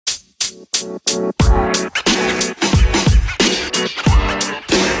Good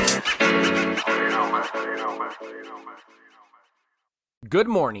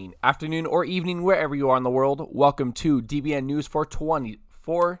morning, afternoon, or evening, wherever you are in the world. Welcome to DBN News for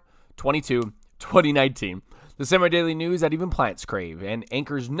 2019, the semi-daily news that even plants crave, and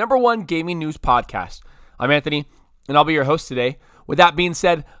Anchor's #1 gaming news podcast. I'm Anthony, and I'll be your host today. With that being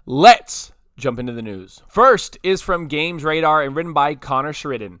said, let's jump into the news. First is from Games Radar and written by Connor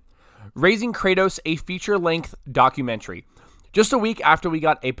Sheridan. Raising Kratos, a feature-length documentary. Just a week after we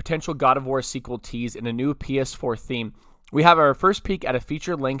got a potential God of War sequel tease in a new PS4 theme, we have our first peek at a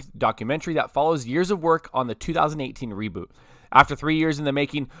feature-length documentary that follows years of work on the 2018 reboot. After 3 years in the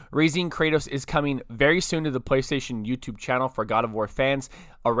making, Raising Kratos is coming very soon to the PlayStation YouTube channel for God of War fans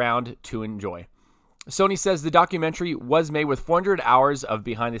around to enjoy. Sony says the documentary was made with 400 hours of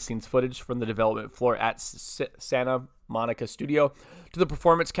behind-the-scenes footage from the development floor at Santa Monica Studio to the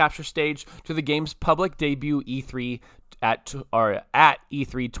performance capture stage to the game's public debut at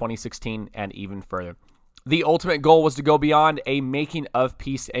E3 2016 and even further. The ultimate goal was to go beyond a making of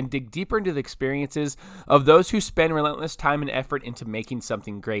piece and dig deeper into the experiences of those who spend relentless time and effort into making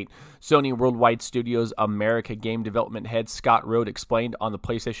something great. Sony Worldwide Studios America game development head Scott Rode explained on the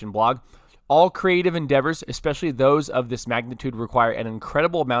PlayStation blog, all creative endeavors, especially those of this magnitude, require an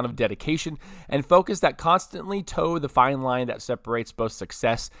incredible amount of dedication and focus that constantly toe the fine line that separates both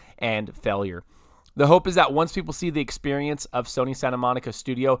success and failure. The hope is that once people see the experience of Sony Santa Monica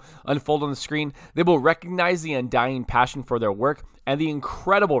Studio unfold on the screen, they will recognize the undying passion for their work and the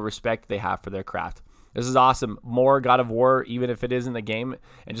incredible respect they have for their craft. This is awesome. More God of War, even if it isn't a game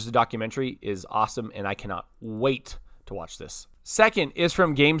and just a documentary, is awesome, and I cannot wait to watch this. Second is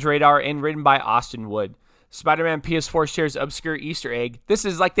from Games Radar and written by Austin Wood. Spider-Man PS4 shares obscure Easter egg. This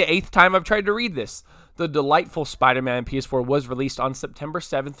is like the 8th time I've tried to read this. The delightful Spider-Man PS4 was released on September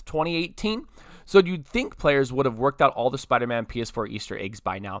 7th, 2018. So you'd think players would have worked out all the Spider-Man PS4 Easter eggs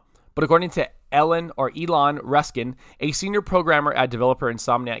by now. But according to Elon Ruskin, a senior programmer at developer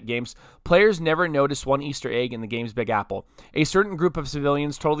Insomniac Games, players never noticed one Easter egg in the game's Big Apple. A certain group of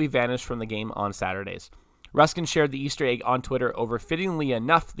civilians totally vanished from the game on Saturdays. Ruskin shared the Easter egg on Twitter over, fittingly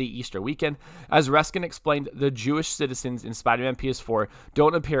enough, the Easter weekend. As Ruskin explained, the Jewish citizens in Spider-Man PS4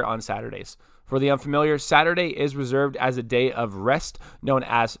 don't appear on Saturdays. For the unfamiliar, Saturday is reserved as a day of rest known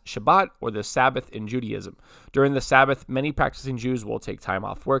as Shabbat, or the Sabbath in Judaism. During the Sabbath, many practicing Jews will take time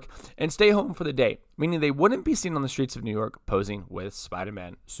off work and stay home for the day, meaning they wouldn't be seen on the streets of New York posing with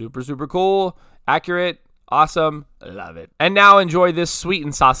Spider-Man. Super, super cool, accurate, awesome, love it. And now enjoy this sweet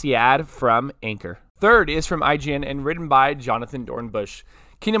and saucy ad from Anchor. Third is from IGN and written by Jonathan Dornbush.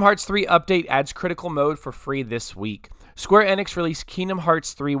 Kingdom Hearts 3 update adds critical mode for free this week. Square Enix released Kingdom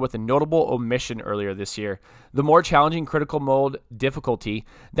Hearts 3 with a notable omission earlier this year, the more challenging critical mode difficulty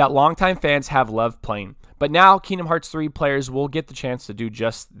that longtime fans have loved playing. But now Kingdom Hearts 3 players will get the chance to do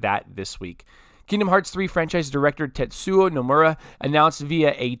just that this week. Kingdom Hearts 3 franchise director Tetsuo Nomura announced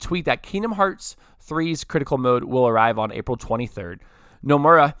via a tweet that Kingdom Hearts 3's critical mode will arrive on April 23rd.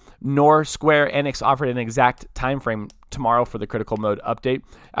 Nomura nor Square Enix offered an exact time frame tomorrow for the critical mode update,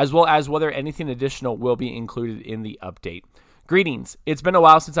 as well as whether anything additional will be included in the update. Greetings. It's been a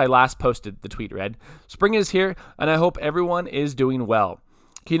while since I last posted, the tweet read. Spring is here, and I hope everyone is doing well.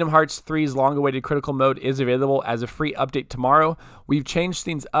 Kingdom Hearts 3's long-awaited critical mode is available as a free update tomorrow. We've changed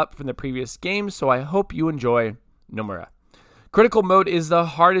things up from the previous games, so I hope you enjoy. Nomura. Critical mode is the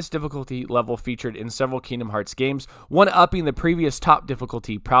hardest difficulty level featured in several Kingdom Hearts games, one-upping the previous top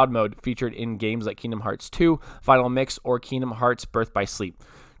difficulty Proud mode featured in games like Kingdom Hearts 2, Final Mix, or Kingdom Hearts Birth by Sleep.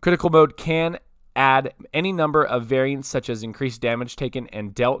 Critical mode can add any number of variants such as increased damage taken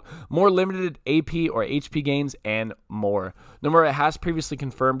and dealt, more limited AP or HP gains, and more. Nomura has previously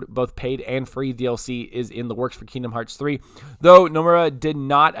confirmed both paid and free DLC is in the works for Kingdom Hearts 3, though Nomura did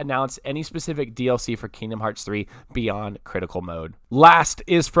not announce any specific DLC for Kingdom Hearts 3 beyond critical mode. Last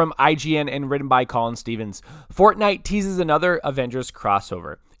is from IGN and written by Colin Stevens. Fortnite teases another Avengers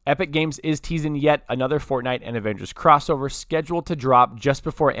crossover. Epic Games is teasing yet another Fortnite and Avengers crossover scheduled to drop just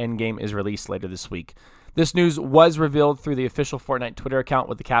before Endgame is released later this week. This news was revealed through the official Fortnite Twitter account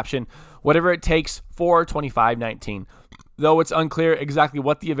with the caption, "Whatever it takes for 2519." Though it's unclear exactly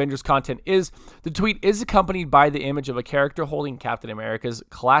what the Avengers content is, the tweet is accompanied by the image of a character holding Captain America's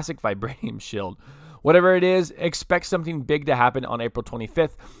classic vibranium shield. Whatever it is, expect something big to happen on April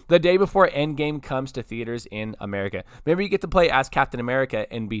 25th, the day before Endgame comes to theaters in America. Maybe you get to play as Captain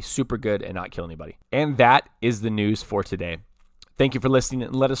America and be super good and not kill anybody. And that is the news for today. Thank you for listening,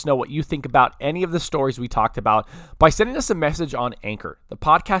 and let us know what you think about any of the stories we talked about by sending us a message on Anchor, the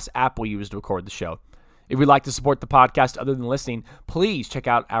podcast app we use to record the show. If you'd like to support the podcast other than listening, please check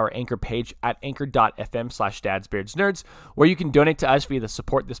out our Anchor page at anchor.fm/dadsbeardsnerds, where you can donate to us via the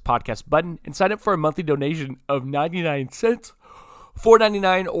support this podcast button and sign up for a monthly donation of 99 cents,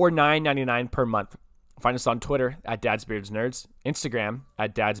 $4.99, or $9.99 per month. Find us on Twitter at dadsbeardsnerds, Instagram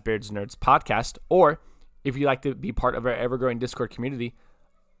at dadsbeardsnerdspodcast, or if you'd like to be part of our ever-growing Discord community,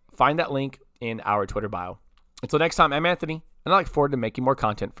 find that link in our Twitter bio. Until next time, I'm Anthony, and I look forward to making more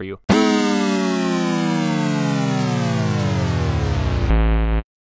content for you.